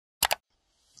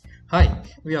Hi,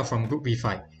 we are from Group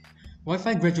WeFi.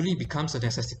 Wi-Fi gradually becomes a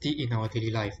necessity in our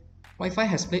daily life. Wi-Fi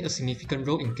has played a significant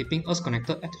role in keeping us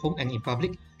connected at home and in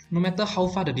public, no matter how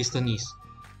far the distance is.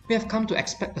 We have come to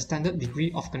expect a standard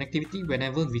degree of connectivity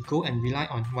whenever we go and rely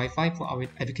on Wi-Fi for our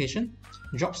education,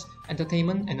 jobs,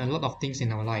 entertainment, and a lot of things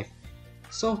in our life.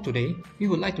 So today, we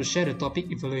would like to share the topic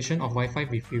Evolution of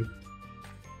Wi-Fi with you.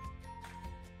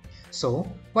 So,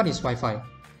 what is Wi-Fi?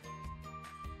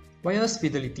 Wireless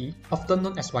fidelity, often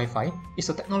known as Wi-Fi, is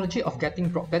a technology of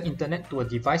getting broadband internet to a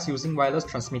device using wireless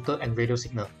transmitter and radio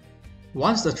signal.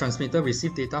 Once the transmitter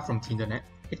receives data from the internet,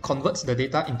 it converts the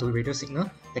data into a radio signal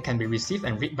that can be received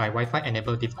and read by Wi-Fi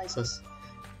enabled devices.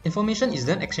 Information is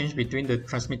then exchanged between the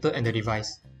transmitter and the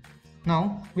device.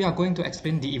 Now, we are going to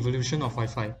explain the evolution of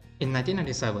Wi-Fi. In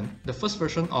 1997, the first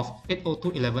version of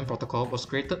 802.11 protocol was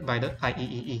created by the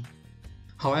IEEE.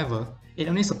 However, it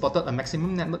only supported a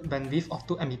maximum network bandwidth of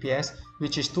 2 Mbps,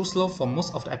 which is too slow for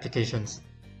most of the applications.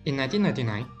 In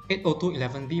 1999,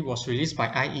 802.11b was released by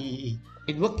IEEE.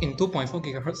 It worked in 2.4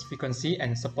 GHz frequency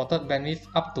and supported bandwidth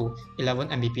up to 11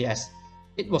 Mbps.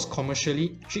 It was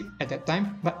commercially cheap at that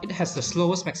time, but it has the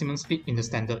slowest maximum speed in the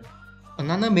standard.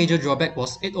 Another major drawback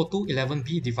was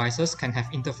 802.11b devices can have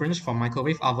interference from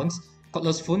microwave ovens,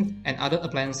 cordless phones, and other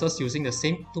appliances using the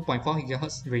same 2.4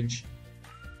 GHz range.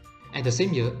 At the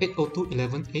same year,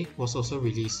 802.11a was also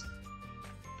released.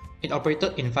 It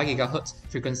operated in 5 GHz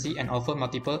frequency and offered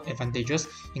multiple advantages,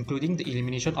 including the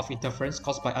elimination of interference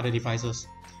caused by other devices.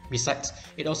 Besides,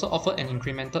 it also offered an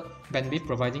incremented bandwidth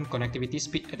providing connectivity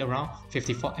speed at around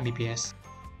 54 Mbps.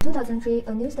 In 2003,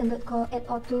 a new standard called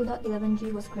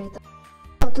 802.11g was created.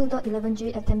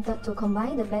 802.11g attempted to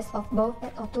combine the best of both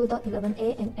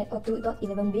 802.11a and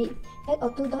 802.11b.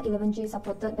 802.11g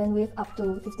supported bandwidth up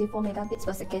to 54 megabits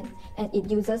per second, and it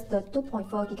uses the 2.4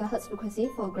 GHz frequency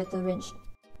for greater range.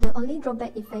 The only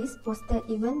drawback it faced was that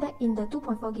it went back in the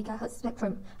 2.4 GHz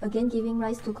spectrum, again giving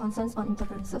rise to concerns on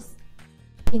interferences.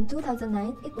 In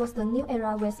 2009, it was the new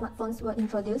era where smartphones were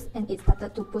introduced and it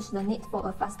started to push the need for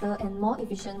a faster and more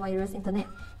efficient wireless internet.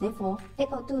 Therefore,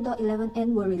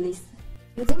 802.11n were released.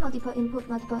 Using multiple input,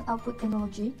 multiple output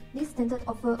technology, this standard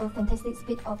offered a fantastic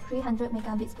speed of 300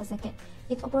 megabits per second.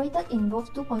 It operated in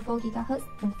both 2.4 GHz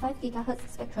and 5 GHz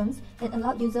spectrums and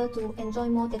allowed users to enjoy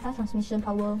more data transmission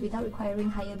power without requiring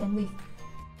higher bandwidth.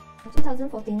 In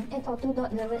 2014,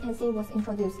 802.11ac was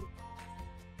introduced.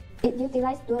 It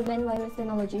utilized dual-band wireless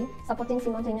technology, supporting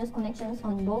simultaneous connections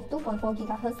on both 2.4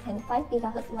 GHz and 5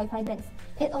 GHz Wi-Fi bands.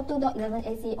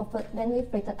 802.11ac offered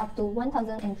bandwidth rated up to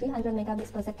 1300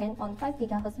 megabits per second on 5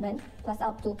 GHz band, plus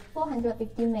up to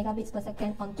 415 megabits per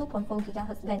second on 2.4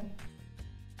 GHz band.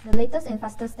 The latest and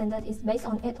fastest standard is based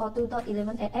on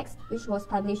 802.11ax, which was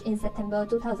published in September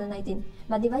 2019,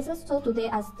 but devices sold today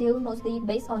are still mostly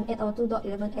based on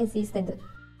 802.11ac standard.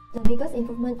 The biggest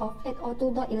improvement of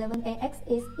 802.11ax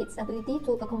is its ability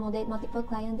to accommodate multiple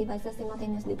client devices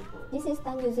simultaneously. This is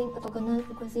done using orthogonal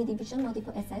frequency division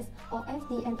multiple access, or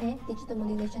FDMA digital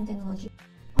modulation technology.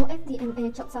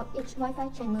 FDMA chops up each Wi-Fi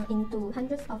channel into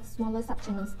hundreds of smaller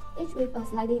sub-channels, each with a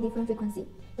slightly different frequency.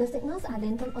 The signals are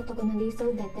then turned orthogonally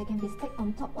so that they can be stacked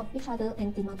on top of each other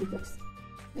and demultiplex.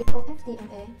 With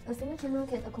FDMA, a single channel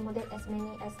can accommodate as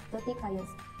many as 30 clients.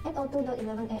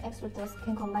 802.11ax routers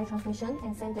can combine transmission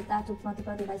and send data to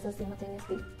multiple devices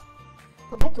simultaneously.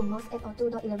 Compared to most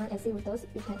 802.11ac routers,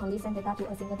 which can only send data to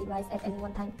a single device at any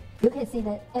one time, you can see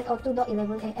that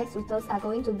 802.11ax routers are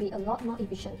going to be a lot more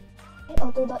efficient.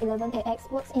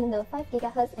 802.11ax works in the 5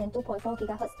 GHz and 2.4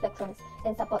 GHz spectrums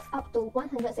and supports up to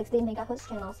 160 MHz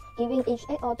channels, giving each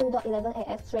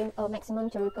 802.11ax stream a maximum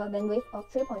theoretical bandwidth of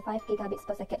 3.5 gigabits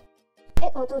per second.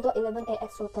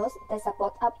 802.11ax routers that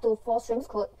support up to 4 streams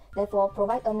could therefore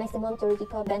provide a maximum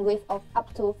theoretical bandwidth of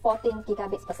up to 14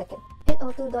 gigabits per second.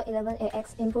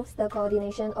 802.11ax improves the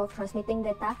coordination of transmitting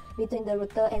data between the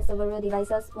router and several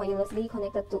devices wirelessly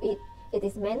connected to it. It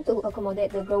is meant to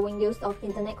accommodate the growing use of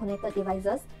internet-connected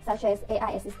devices such as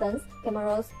AI assistants,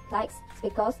 cameras, lights,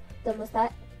 speakers,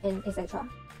 thermostat, and etc.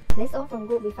 That's all from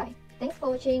Group WeFi. Thanks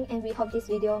for watching, and we hope this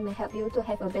video may help you to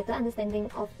have a better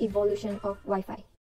understanding of evolution of Wi-Fi.